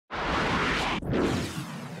Hello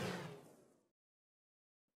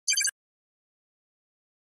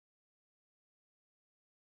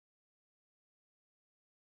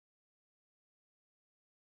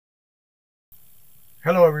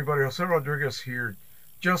everybody, Jose Rodriguez here.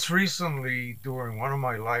 Just recently during one of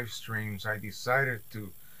my live streams, I decided to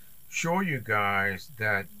show you guys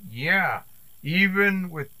that yeah, even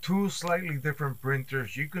with two slightly different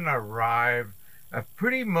printers, you can arrive at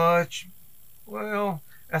pretty much, well,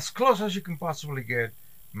 as close as you can possibly get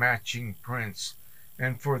matching prints.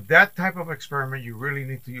 And for that type of experiment, you really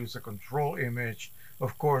need to use a control image,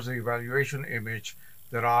 of course, the evaluation image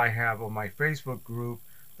that I have on my Facebook group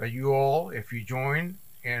that you all, if you join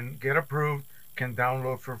and get approved, can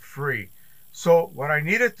download for free. So what I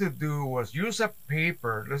needed to do was use a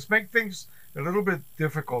paper. Let's make things a little bit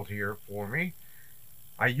difficult here for me.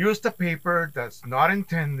 I used a paper that's not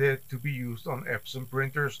intended to be used on EPSON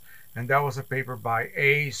printers, and that was a paper by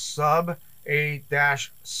A-Sub,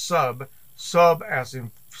 A-Sub, sub as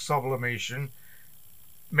in sublimation.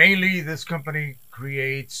 Mainly, this company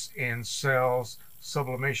creates and sells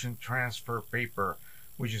sublimation transfer paper,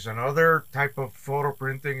 which is another type of photo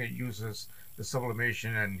printing. It uses the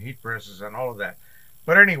sublimation and heat presses and all of that.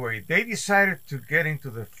 But anyway, they decided to get into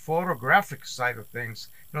the photographic side of things.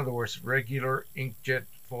 In other words, regular inkjet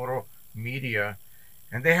photo media.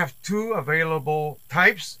 And they have two available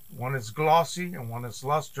types. One is glossy and one is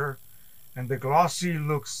luster. And the glossy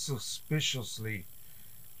looks suspiciously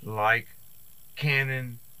like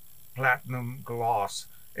Canon Platinum Gloss.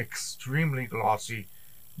 Extremely glossy.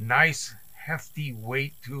 Nice hefty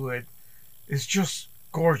weight to it. It's just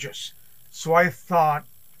gorgeous. So I thought,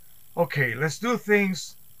 okay, let's do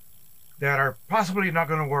things that are possibly not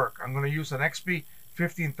going to work. I'm going to use an XP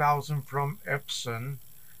 15000 from EPSON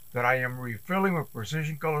that I am refilling with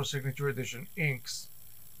Precisioncolors Signature Edition inks.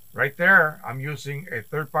 Right there, I'm using a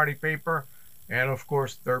third-party paper and, of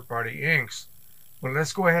course, third-party inks. But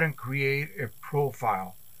let's go ahead and create a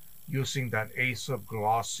profile using that A-Sub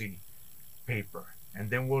glossy paper. And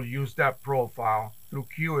then we'll use that profile through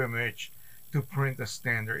QIMAGE to print a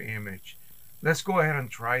standard image. Let's go ahead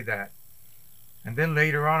and try that. And then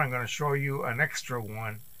later on, I'm going to show you an extra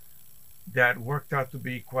one that worked out to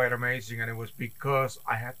be quite amazing. And it was because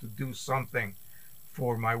I had to do something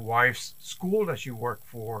for my wife's school that she worked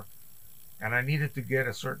for. And I needed to get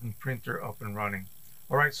a certain printer up and running.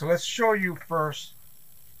 All right, so let's show you first.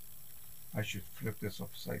 I should flip this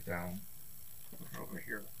upside down. Put it over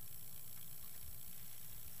here.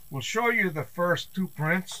 We'll show you the first two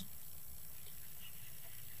prints.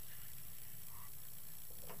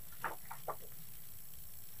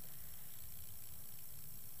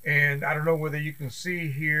 And I don't know whether you can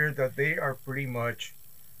see here that they are pretty much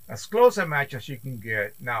as close a match as you can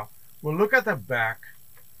get. Now, we'll look at the back.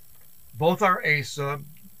 Both are A-Sub.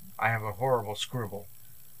 I have a horrible scribble.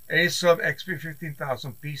 A-Sub XP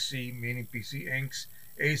 15000 PC, meaning PC inks.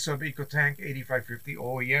 A-Sub EcoTank 8550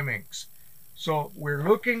 OEM inks. So we're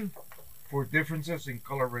looking for differences in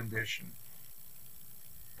color rendition.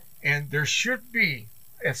 And there should be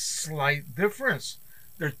a slight difference.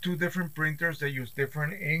 There are two different printers that use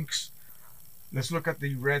different inks. Let's look at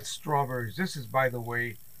the red strawberries. This is, by the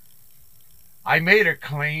way, I made a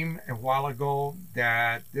claim a while ago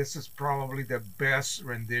that this is probably the best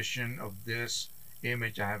rendition of this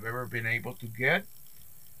image I have ever been able to get.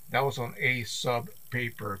 That was on A-Sub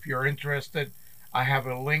paper. If you're interested, I have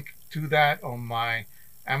a link to that on my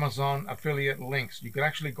Amazon affiliate links. You can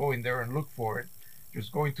actually go in there and look for it.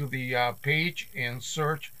 Just go into the page and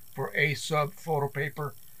search for A-Sub photo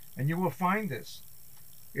paper, and you will find this.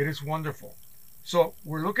 It is wonderful. So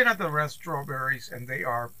we're looking at the red strawberries, and they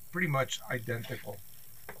are pretty much identical.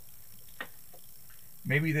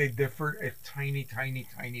 Maybe they differ a tiny, tiny,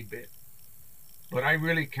 tiny bit, but I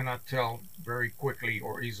really cannot tell very quickly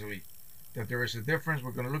or easily that there is a difference.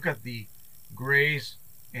 We're going to look at the grays,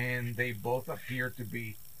 and they both appear to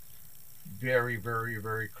be very, very,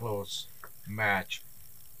 very close match.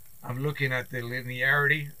 I'm looking at the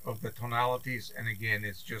linearity of the tonalities, and again,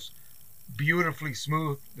 it's just beautifully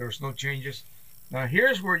smooth. There's no changes. Now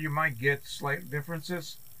here's where you might get slight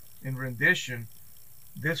differences in rendition.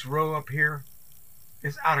 This row up here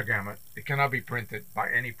is out of gamut. It cannot be printed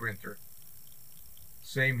by any printer.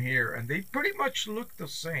 Same here, and they pretty much look the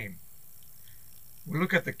same. We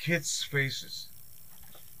look at the kids' faces,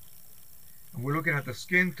 and we're looking at the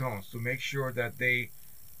skin tones to make sure that they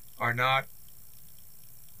are not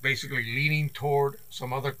basically leaning toward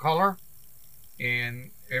some other color, and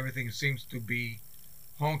everything seems to be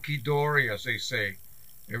honky-dory, as they say.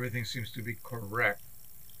 Everything seems to be correct.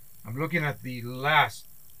 I'm looking at the last,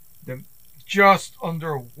 just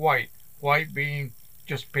under white being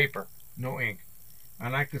just paper. no ink.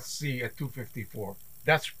 And I could see a 254.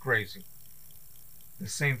 That's crazy. The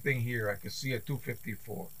same thing here. I could see a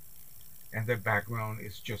 254. And the background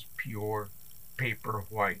is just pure paper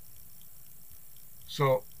white.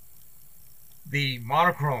 So the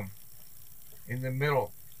monochrome in the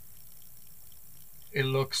middle, it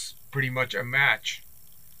looks pretty much a match.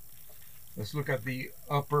 Let's look at the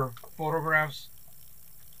upper photographs.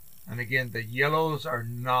 And again, the yellows are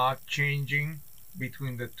not changing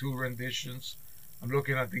between the two renditions. I'm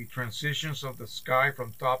looking at the transitions of the sky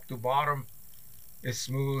from top to bottom. It's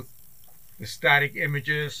smooth. The static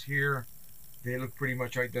images here, they look pretty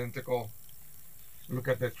much identical. Look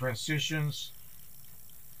at the transitions.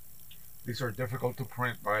 These are difficult to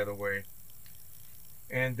print, by the way.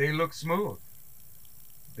 And they look smooth.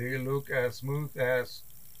 They look as smooth as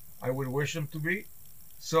I would wish them to be.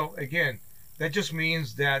 So again, that just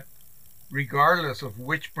means that regardless of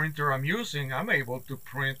which printer I'm using, I'm able to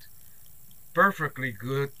print perfectly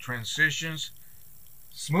good transitions.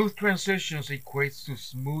 Smooth transitions equates to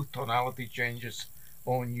smooth tonality changes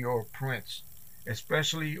on your prints,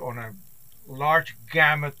 especially on a large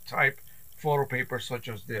gamut type photo paper such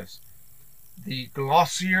as this. The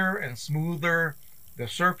glossier and smoother the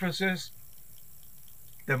surfaces,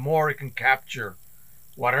 the more it can capture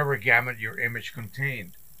whatever gamut your image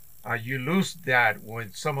contained. You lose that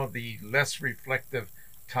with some of the less reflective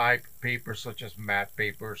type papers such as matte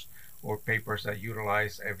papers or papers that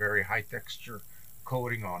utilize a very high texture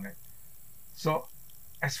coating on it. So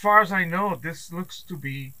as far as I know, this looks to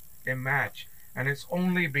be a match, and it's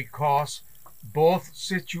only because both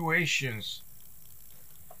situations,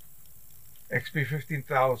 XP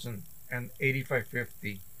 15000 and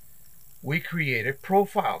 8550, we created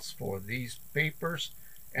profiles for these papers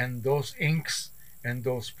and those inks and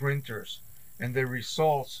those printers, and the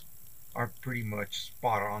results are pretty much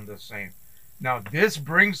spot on the same. Now this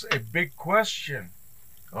brings a big question.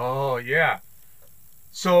 Oh yeah,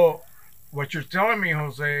 so what you're telling me,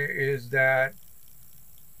 Jose, is that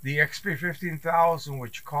the XP 15000,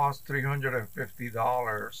 which costs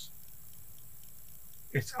 $350,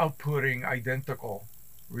 it's outputting identical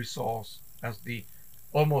results as the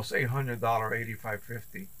almost $800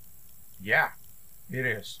 8550. Yeah, it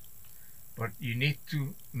is. But you need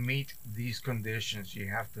to meet these conditions. You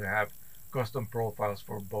have to have custom profiles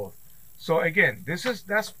for both. So again,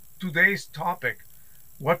 that's today's topic.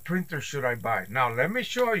 What printer should I buy? Now let me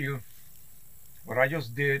show you what I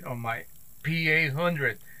just did on my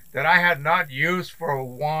P800 that I had not used for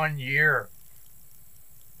 1 year.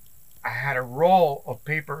 I had a roll of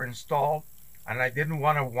paper installed and I didn't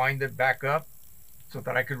want to wind it back up so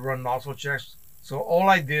that I could run nozzle checks. So all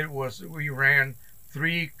I did was we ran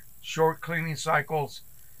 3 short cleaning cycles,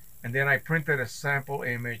 and then I printed a sample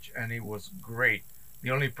image, and it was great.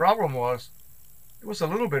 The only problem was it was a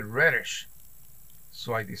little bit reddish,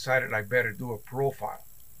 so I decided I better do a profile.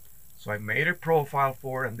 So I made a profile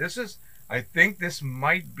for it, and this is, I think this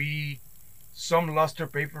might be some luster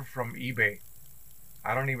paper from eBay.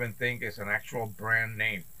 I don't even think it's an actual brand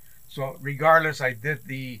name. So regardless, I did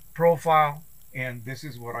the profile, and this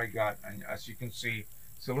is what I got. And as you can see,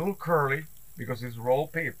 it's a little curly because it's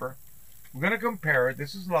rolled paper. We're going to compare it.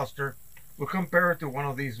 This is luster. We'll compare it to one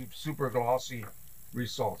of these super glossy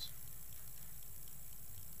results.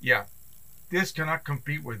 Yeah, this cannot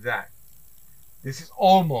compete with that. This is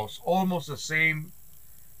almost the same,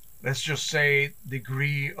 let's just say,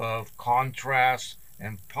 degree of contrast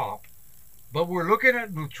and pop. But we're looking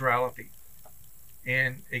at neutrality.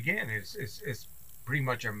 And again, it's pretty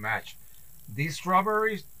much a match. These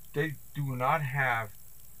strawberries, they do not have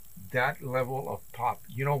that level of pop.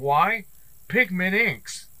 You know why? Pigment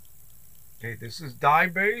inks. Okay, this is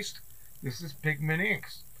dye-based. This is pigment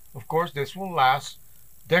inks. Of course, this will last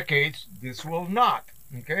decades. This will not,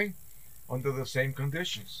 okay, under the same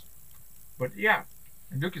conditions. But yeah,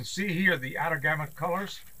 and you can see here the outer gamut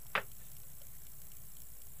colors.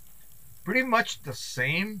 Pretty much the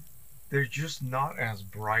same. They're just not as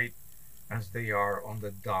bright as they are on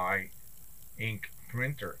the dye ink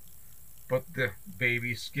printer. But the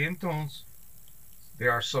baby skin tones, they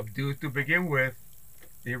are subdued to begin with.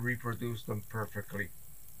 They reproduce them perfectly,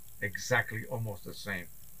 exactly almost the same.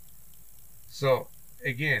 So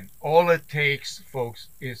again, all it takes, folks,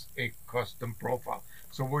 is a custom profile.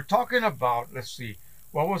 So we're talking about, let's see,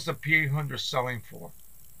 what was the P800 selling for?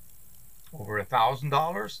 Over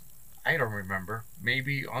 $1,000? I don't remember.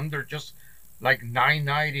 Maybe under, just like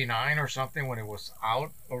 $9.99 or something when it was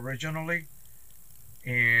out originally.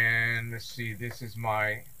 And let's see, this is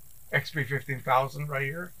my XP 15000 right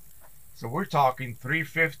here. So we're talking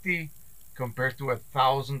 $350 compared to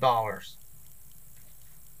 $1,000.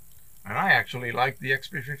 And I actually like the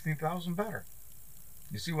XP 15000 better.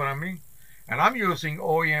 You see what I mean? And I'm using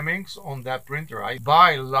OEM inks on that printer. I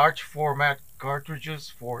buy large format cartridges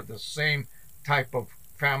for the same type of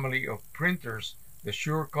family of printers, the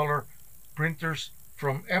SureColor printers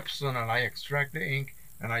from EPSON, and I extract the ink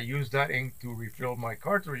and I use that ink to refill my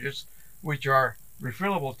cartridges, which are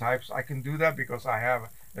refillable types. I can do that because I have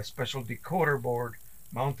a special decoder board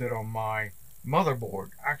mounted on my motherboard.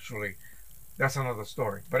 Actually, that's another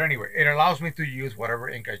story. But anyway, it allows me to use whatever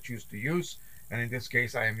ink I choose to use. And in this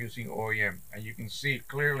case, I am using OEM. And you can see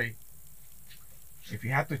clearly, if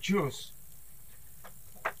you had to choose,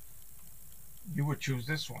 you would choose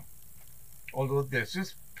this one. Although this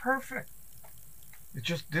is perfect. It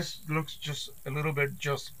just, this looks just a little bit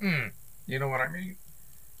just, you know what I mean?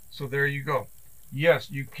 So there you go. Yes,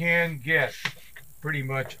 you can get pretty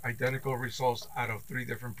much identical results out of 3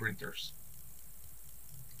 different printers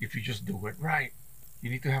if you just do it right. You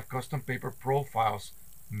need to have custom paper profiles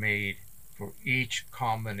made for each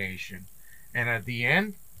combination, and at the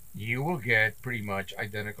end you will get pretty much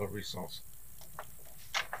identical results.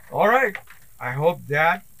 All right, I hope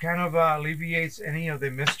that kind of alleviates any of the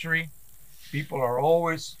mystery. People are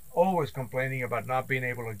always complaining about not being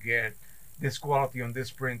able to get this quality on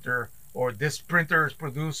this printer, or this printer is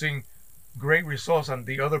producing great results and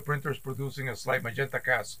the other printer is producing a slight magenta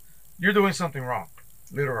cast. You're doing something wrong,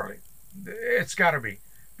 literally. It's got to be,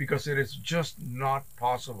 because it is just not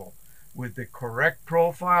possible. With the correct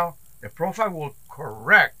profile, the profile will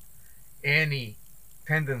correct any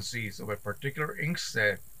tendencies of a particular ink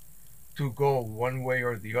set to go one way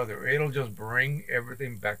or the other. It'll just bring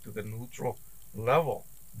everything back to the neutral level.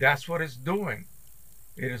 That's what it's doing.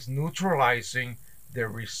 It is neutralizing the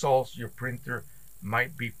results your printer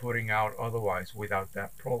might be putting out otherwise without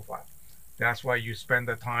that profile. That's why you spend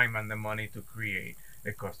the time and the money to create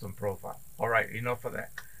a custom profile. All right, enough of that.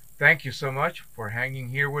 Thank you so much for hanging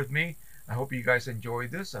here with me. I hope you guys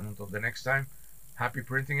enjoyed this, and until the next time, happy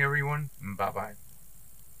printing, everyone. Bye-bye.